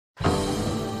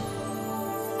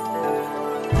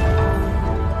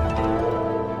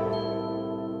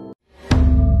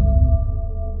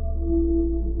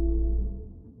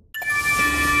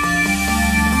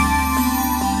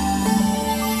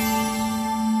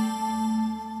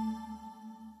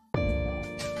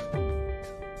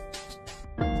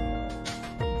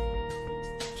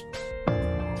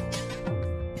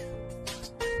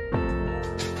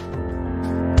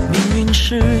陨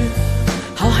石，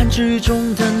浩瀚之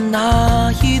中的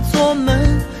那一座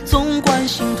门，纵观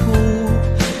星途，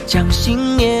将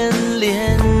信念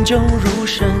炼就入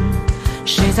神。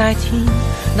谁在听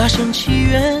那声祈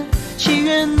愿？祈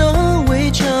愿能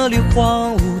为这里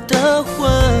荒芜的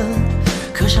魂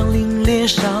刻上凛冽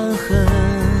伤痕。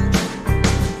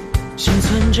幸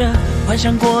存着幻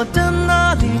想过的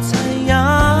那缕残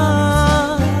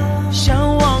阳，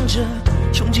向往着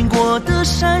憧憬过的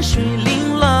山水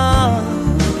琳琅，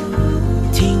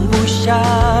停不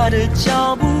下的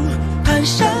脚步，蹒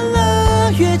跚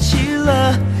了，跃起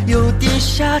了，又跌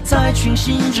下在群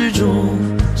星之中，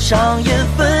上演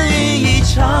风雨一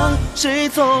场。谁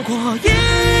走过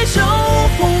一袖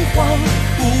风霜，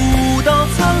舞蹈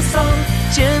沧桑，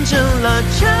见证了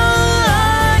真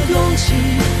爱勇气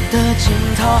的惊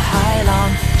涛骇浪。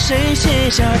谁写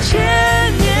下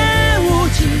千年无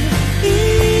尽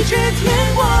一卷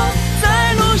天光，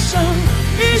在路上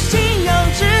与信仰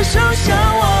执手相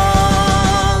望。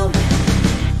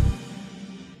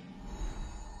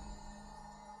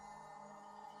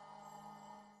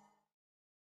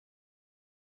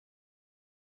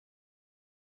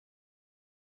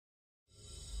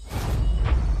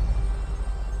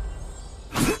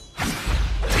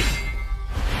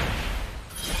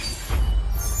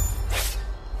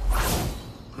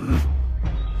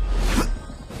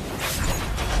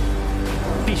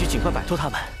必须尽快摆脱他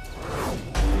们。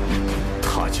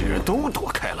他竟然都躲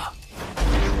开了。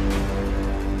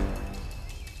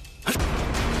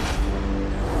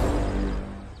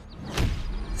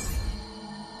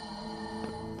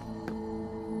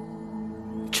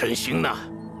陈星呢？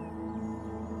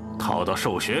逃到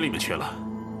兽穴里面去了。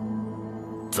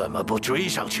怎么不追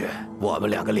上去？我们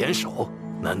两个联手，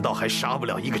难道还杀不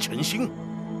了一个陈星？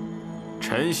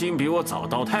陈星比我早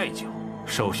到太久，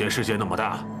兽穴世界那么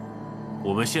大，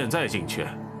我们现在进去，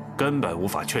根本无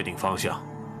法确定方向。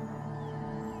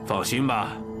放心吧，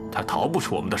他逃不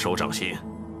出我们的手掌心。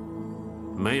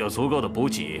没有足够的补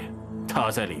给，他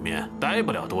在里面待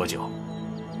不了多久。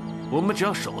我们只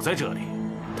要守在这里，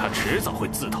他迟早会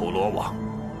自投罗网。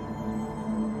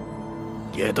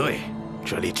也对，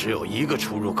这里只有一个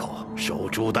出入口，守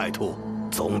株待兔，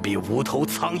总比无头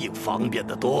苍蝇方便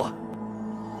得多。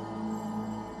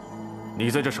你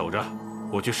在这守着，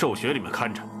我去兽穴里面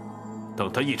看着。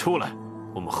等他一出来，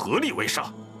我们合力围杀。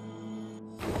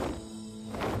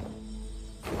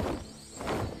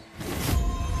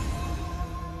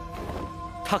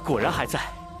他果然还在。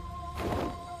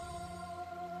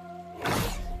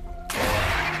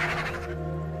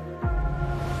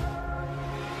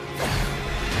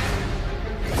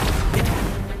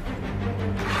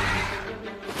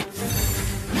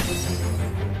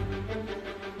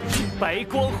白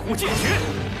光虎剑诀，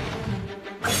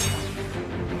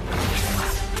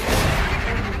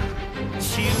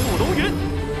千目龙云，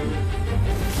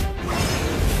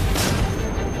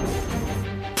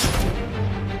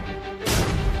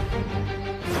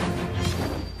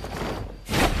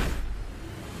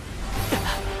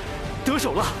得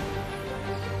手了。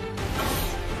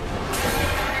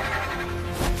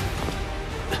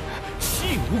吸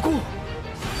引蜈蚣，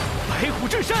白虎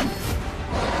镇山。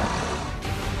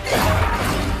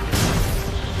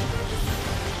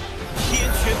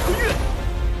吞月，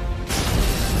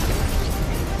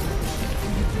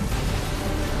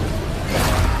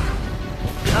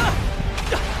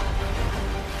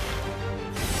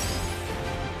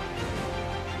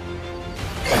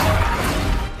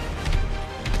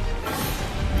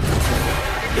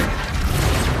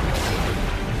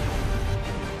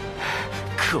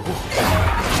可恶，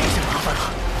这下麻烦了！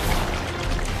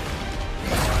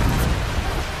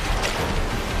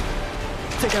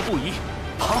再战不移，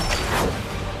好。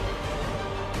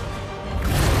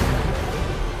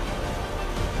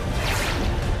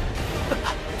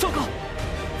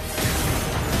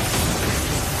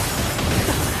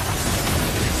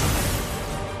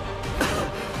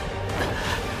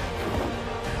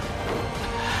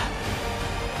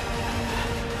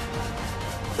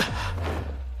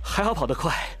还好跑得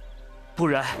快，不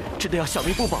然真的要小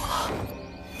命不保了。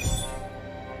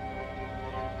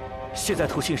现在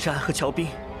土信山和乔兵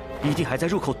一定还在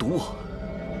入口堵我，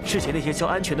之前那些较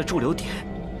安全的驻留点，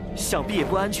想必也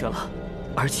不安全了。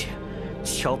而且，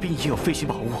乔兵也有飞行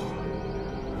宝物。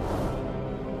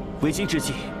为今之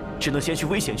计，只能先去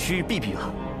危险区域避避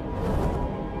了。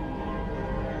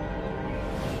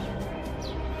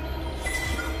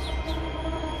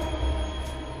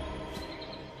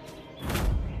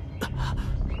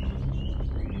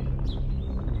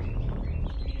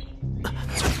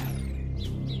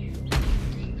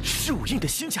树印的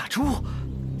星甲珠。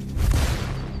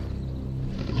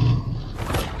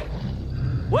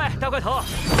喂，大块头，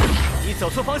你走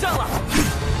错方向了。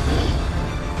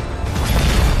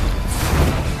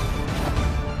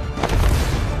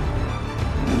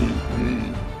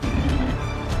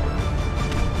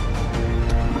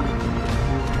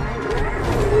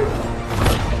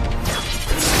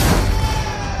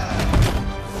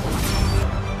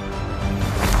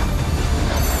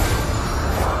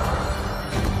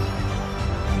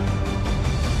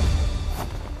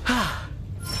啊，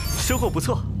收获不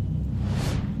错。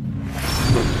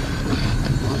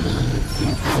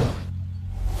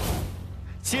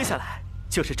 接下来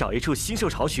就是找一处星兽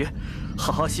巢穴，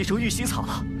好好吸收玉心草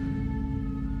了。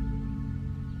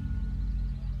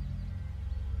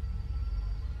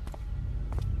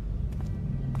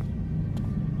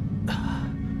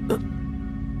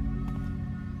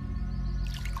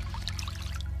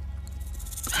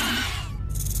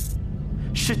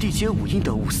是地阶5印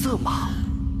的5色马，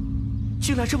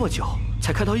进来这么久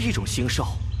才看到一种星兽，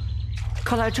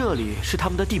看来这里是他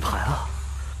们的地盘啊。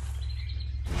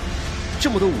 这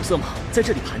么多5色马在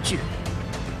这里盘踞，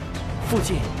附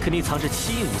近肯定藏着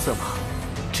7印5色马，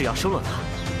只要收了它，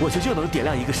我就能点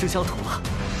亮一个生肖图了。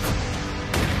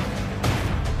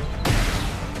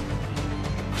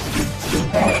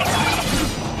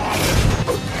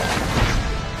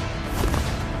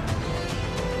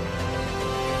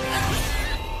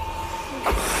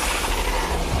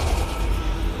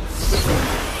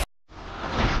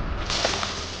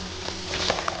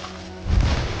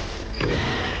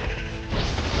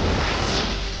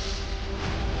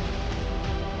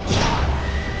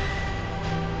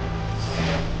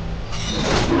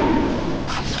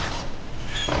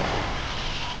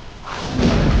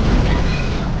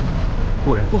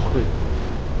果然不好对付。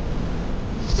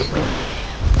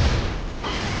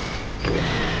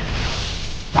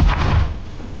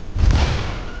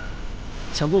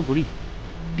强攻不利，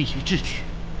必须智取。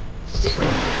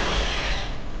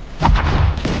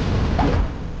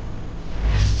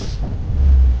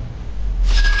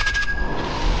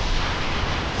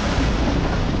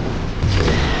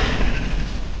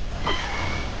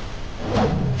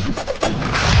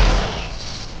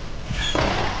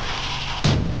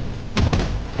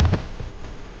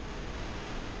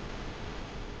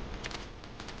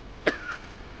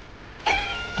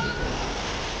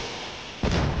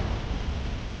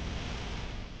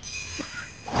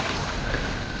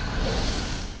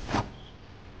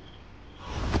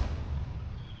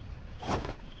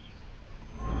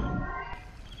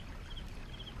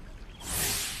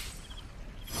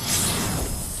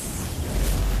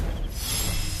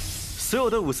所有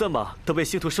的5色蟒都被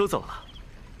星图收走了，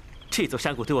这座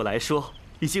山谷对我来说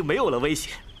已经没有了威胁，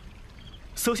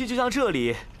索性就将这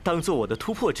里当做我的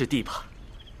突破之地吧。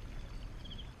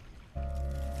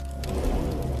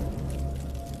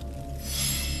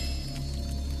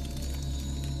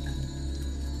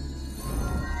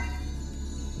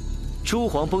蛛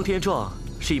皇崩天撞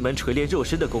是一门锤炼肉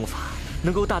身的功法，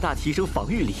能够大大提升防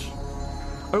御力，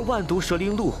而万毒蛇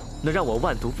灵露能让我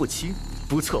万毒不侵，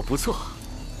不错不错。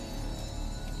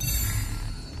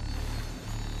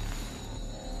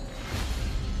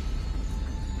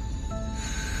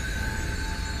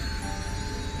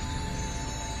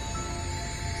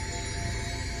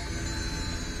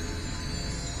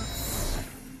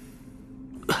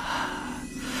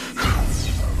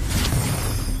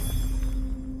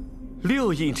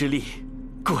 6印之力，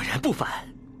果然不凡。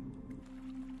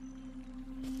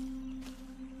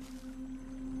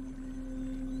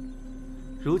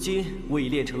如今我已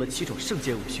练成了7种圣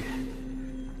剑武学，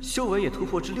修为也突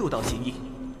破至6道形印。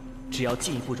只要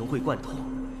进一步融会贯通，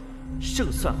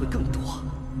胜算会更多。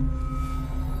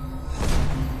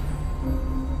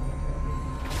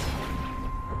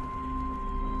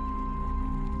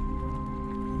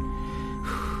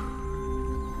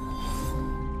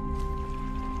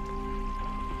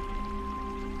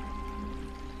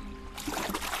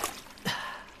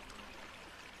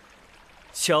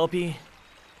乔斌，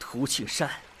涂庆山，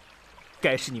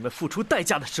该是你们付出代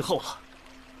价的时候了。